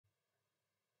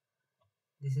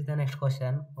This is the next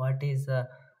question. What is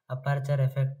aperture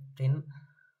effect in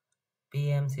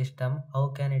PM system? How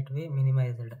can it be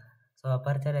minimized? So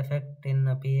aperture effect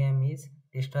in PM is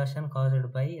distortion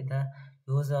caused by the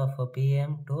use of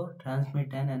PM to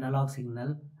transmit an analog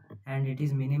signal, and it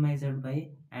is minimized by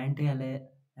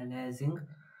anti-aliasing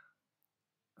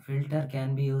filter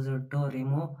can be used to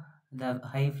remove the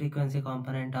high frequency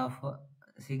component of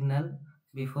signal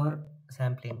before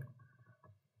sampling.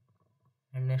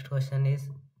 And next question is,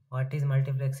 what is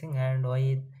multiplexing and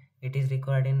why it is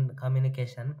required in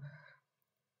communication?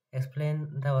 Explain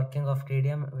the working of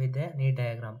TDM with a need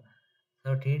diagram.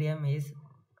 So TDM is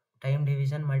time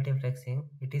division multiplexing.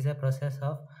 It is a process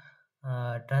of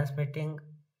transmitting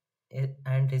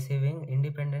and receiving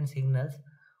independent signals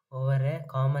over a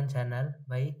common channel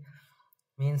by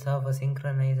means of a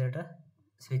synchronized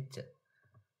switch.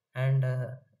 And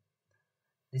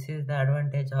this is the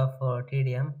advantage of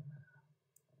TDM.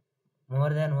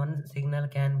 More than one signal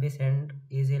can be sent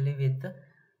easily with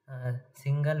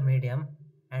single medium,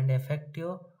 and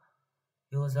effective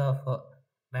use of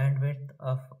bandwidth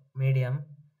of medium.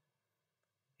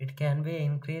 It can be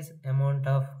increased amount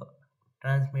of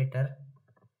transmitter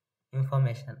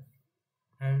information.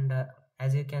 And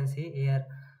as you can see here,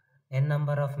 n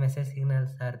number of message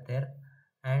signals are there,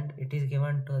 and it is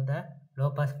given to the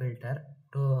low pass filter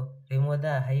to remove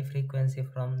the high frequency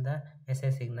from the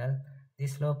message signal.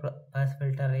 This low pass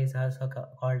filter is also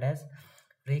called as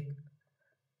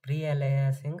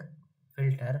pre-aliasing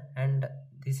filter, and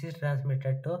this is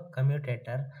transmitted to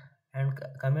commutator, and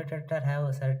commutator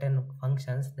have certain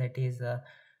functions, that is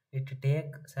it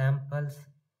take samples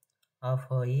of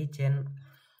each n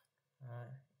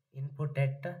input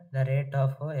at the rate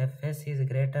of fs is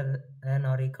greater than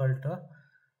or equal to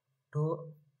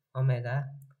 2 omega,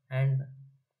 and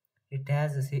it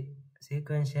has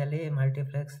sequentially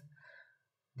multiplex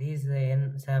these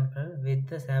n sample with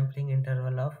the sampling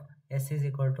interval of s is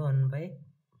equal to 1 by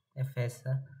fs.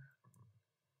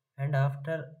 And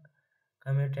after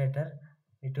commutator,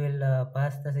 it will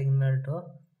pass the signal to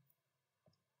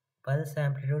pulse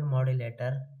amplitude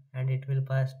modulator, and it will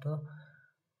pass to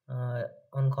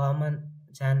one common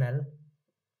channel.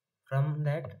 From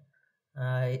that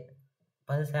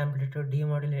pulse amplitude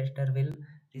demodulator will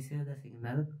receive the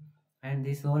signal, and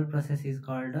this whole process is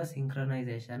called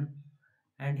synchronization.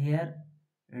 And here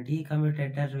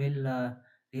decommutator will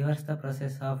reverse the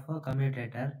process of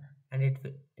commutator, and it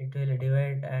will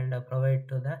divide and provide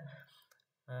to the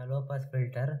low pass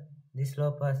filter. This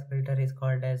low pass filter is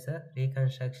called as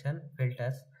reconstruction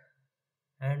filters,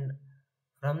 and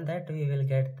from that we will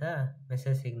get the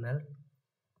message signal.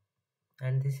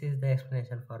 And this is the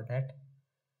explanation for that.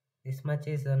 This much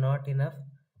is not enough.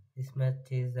 This much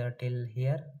is till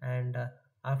here, and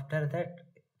after that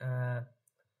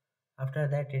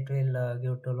it will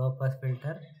give to low pass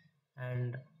filter,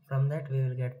 and from that we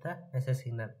will get the message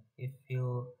signal. If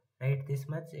you write this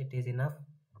much, it is enough.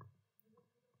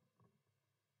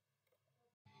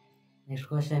 Next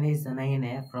question is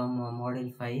 9A from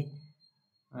module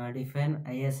 5. Define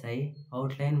ISI,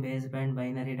 outline baseband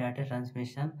binary data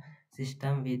transmission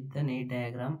system with the need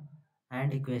diagram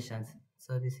and equations.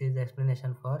 So this is the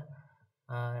explanation for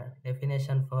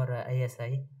definition for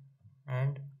ISI.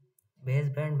 And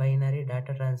baseband binary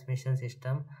data transmission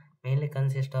system mainly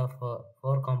consists of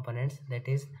 4 components, that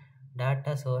is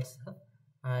data source.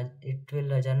 It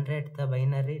will generate the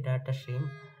binary data stream,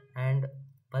 and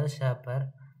pulse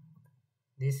shaper.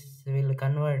 This will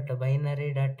convert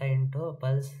binary data into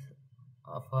pulse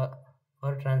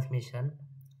for transmission,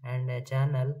 and a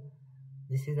channel.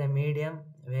 This is a medium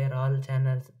where all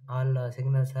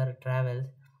signals are travels,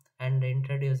 and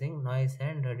introducing noise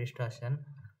and distortion.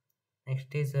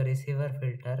 Next is a receiver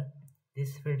filter.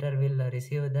 This filter will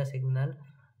receive the signal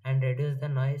and reduce the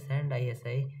noise and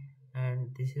ISI,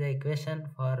 and this is the equation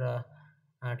for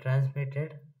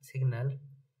transmitted signal.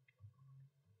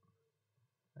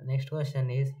 Next question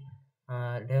is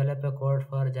develop a code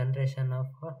for generation of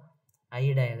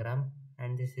I diagram,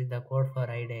 and this is the code for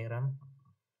I diagram.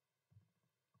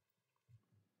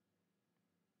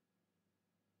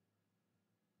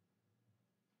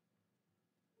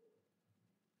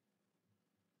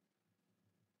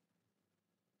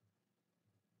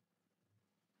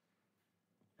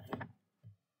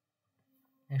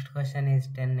 Next question is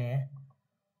 10A.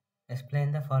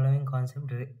 Explain the following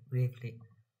concept briefly.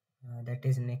 That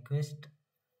is Nyquist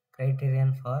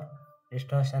criterion for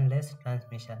distortionless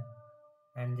transmission,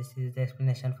 and this is the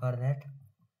explanation for that.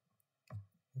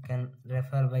 You can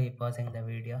refer by pausing the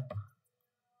video.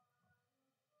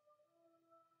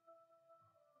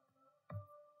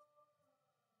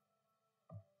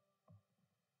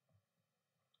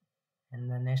 And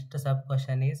the next sub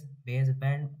question is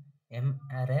baseband M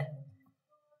array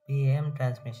PAM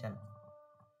transmission.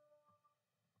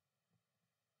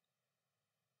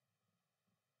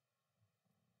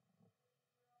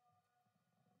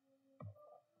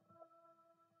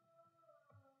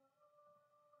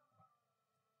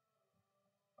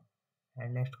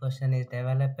 And next question is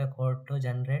develop a code to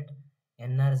generate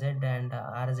NRZ and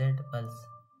RZ pulse.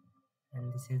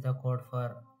 And this is the code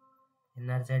for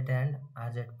NRZ and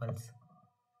RZ pulse.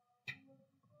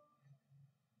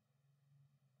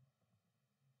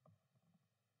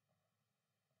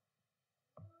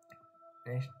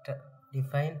 Next,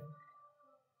 define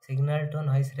signal to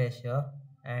noise ratio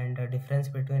and difference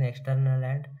between external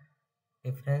and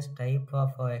different type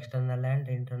of external and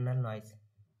internal noise.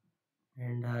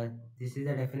 And this is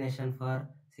the definition for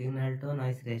signal to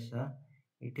noise ratio.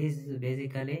 It is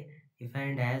basically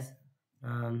defined as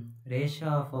ratio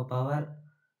of power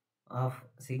of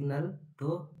signal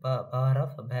to power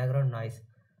of background noise.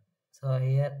 So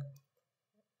here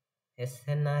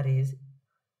SNR is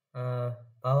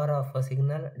power of a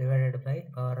signal divided by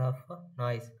power of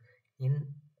noise in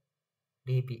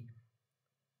dB,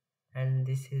 and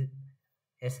this is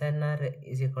SNR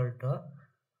is equal to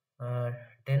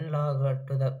 10 log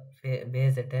to the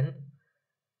base 10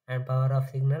 and power of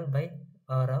signal by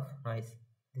power of noise.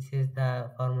 This is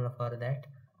the formula for that.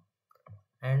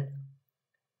 And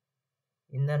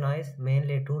in the noise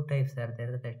mainly two types are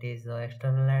there, that is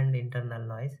external and internal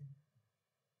noise.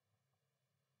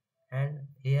 And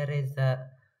here is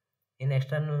in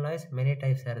external noise many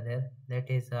types are there, that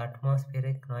is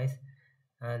atmospheric noise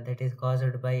that is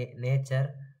caused by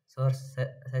nature source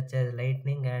such as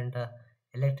lightning and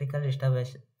electrical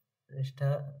disturbance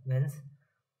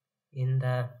in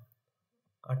the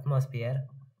atmosphere.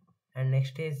 And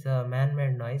next is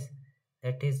man-made noise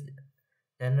that is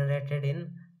generated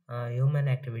in human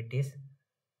activities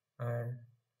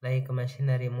like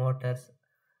machinery, motors,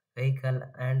 vehicle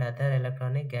and other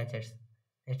electronic gadgets.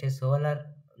 It is solar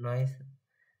noise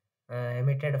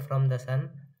emitted from the sun,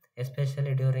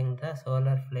 especially during the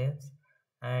solar flares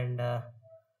and other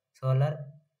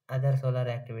solar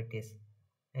activities.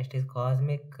 Next is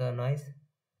cosmic noise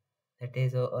that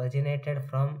is originated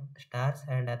from stars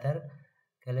and other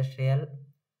celestial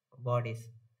bodies.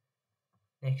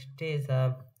 Next is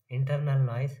internal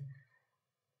noise,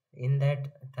 in that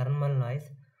thermal noise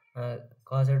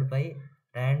caused by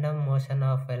random motion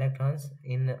of electrons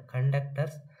in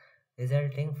conductors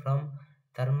resulting from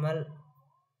thermal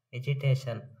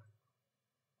agitation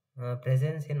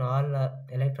presence in all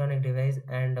electronic device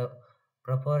and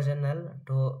proportional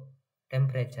to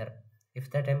temperature. If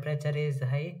the temperature is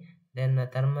high, then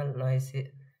thermal noise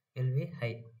will be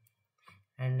high.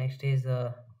 And next is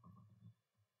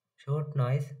shoot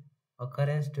noise,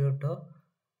 occurrence due to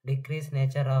decreased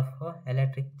nature of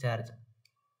electric charge.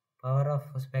 Power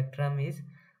of spectrum is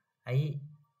I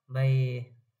by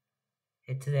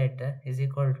Hz is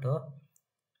equal to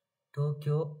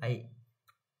 2qi.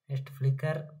 Next,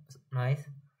 flicker noise.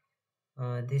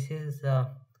 This is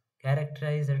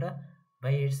characterized by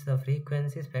its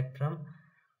frequency spectrum,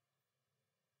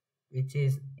 which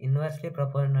is inversely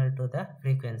proportional to the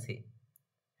frequency.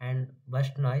 And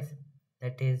burst noise,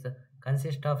 that is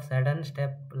consists of sudden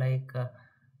step like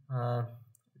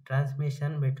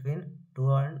transmission between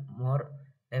two and more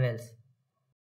levels.